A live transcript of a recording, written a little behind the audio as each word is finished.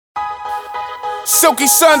Silky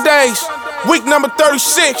Sundays, week number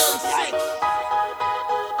 36.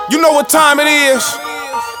 You know what time it is.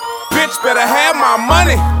 Bitch better have my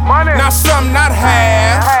money, not some, not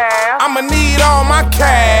half. I'ma need all my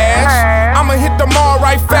cash. I'ma hit the mall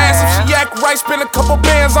right fast. If she act right, spend a couple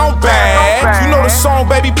bands on bags. You know the song,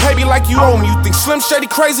 baby, pay me like you owe me. You think Slim Shady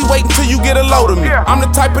crazy? Wait until you get a load of me. I'm the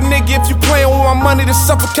type of nigga, if you playin' with my money, to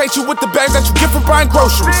suffocate you with the bags that you get for buying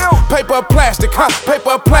groceries. Paper or plastic, huh?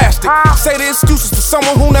 Paper or plastic. Say the excuses for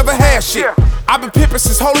someone who never had shit. I've been pimpin'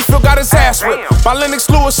 since Holyfield got his ass whipped by Lennox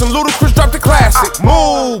Lewis and Ludacris dropped the classic.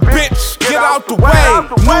 Move, bitch, get out the way.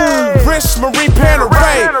 New wrist, Marine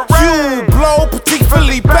Panerai. You blow, Petit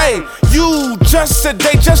Felipe. You just said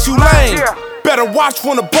they just you lame. Better watch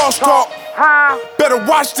when the boss talk. Better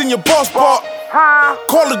watch than your boss bought.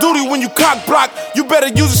 Call of Duty when you cock block. You better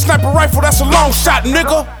use a sniper rifle, that's a long shot,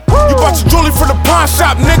 nigga. You bought your jewelry from the pawn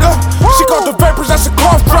shop, nigga. She called the vapors, that's a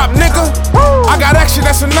cough drop, nigga. I got action,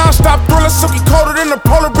 that's a non-stop thriller. Silky colder than a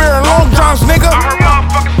polar bear and long johns, nigga. I heard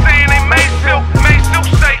motherfuckers saying they made silk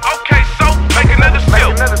say, okay, so make another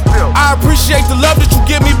silk. I appreciate the love that you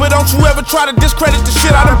give me, but don't you ever try to discredit the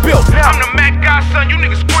shit I done built. I'm the Mac guy, son, you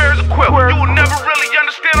niggas square as a quilt. You will never really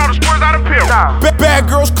understand all the squares I done peeled. Bad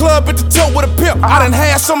girls club at the tilt with a pimp. I done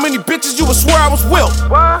had so many bitches, you would swear I was wilt.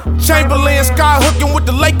 Chamberlain, Sky hooking with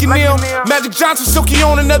the lake and them. Magic Johnson, Silky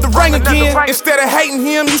on another ring again. Instead of hating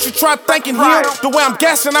him, you should try thanking him. The way I'm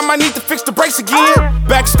guessing, I might need to fix the brakes again.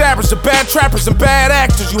 Backstabbers, the bad trappers, and bad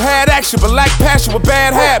actors. You had action, but lack passion with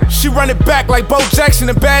bad habits. She run it back like Bo Jackson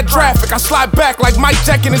in bad traffic. I slide back like Mike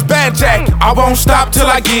Jack in his bad jacket. I won't stop till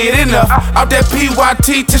I get enough. Out that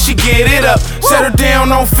PYT till she get it up. Set her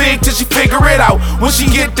down on Fig till she figure it out. When she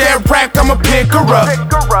get that rack, I'ma pick her up.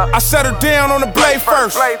 I set her down on the blade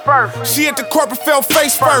first. She hit the corporate fell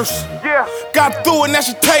face first. Got through it, now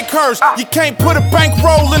she take hers. You can't put a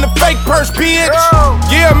bankroll in a fake purse, bitch.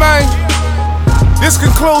 Yeah, man. This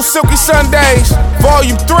concludes Silky Sundays,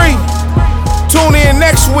 Volume 3. Tune in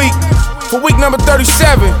next week for week number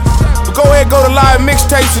 37. But go ahead, go to live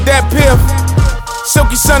mixtapes with that Piff.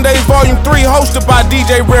 Silky Sundays, Volume 3, hosted by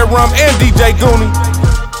DJ Red Rum and DJ Goonie.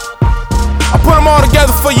 I put them all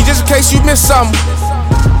together for you just in case you missed something.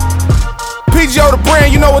 PGO the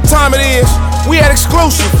brand, you know what time it is. We had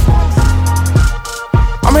exclusive.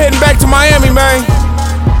 I'm heading back to Miami, man.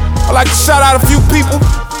 I'd like to shout out a few people.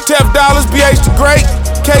 Tef Dollars, BH the Great,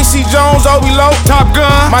 KC Jones, Obi Low, Top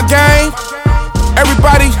Gun, my gang.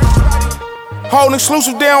 Everybody holding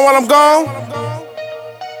exclusive down while I'm gone.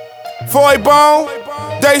 Foy Bone,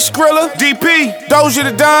 Dave Skrilla, DP, Doja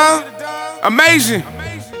the Don. Amazing.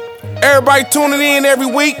 Everybody tuning in every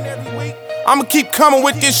week. I'ma keep coming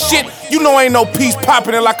with this shit. You know ain't no peace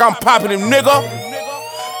popping it like I'm popping it, nigga.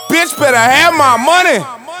 Bitch better have my money.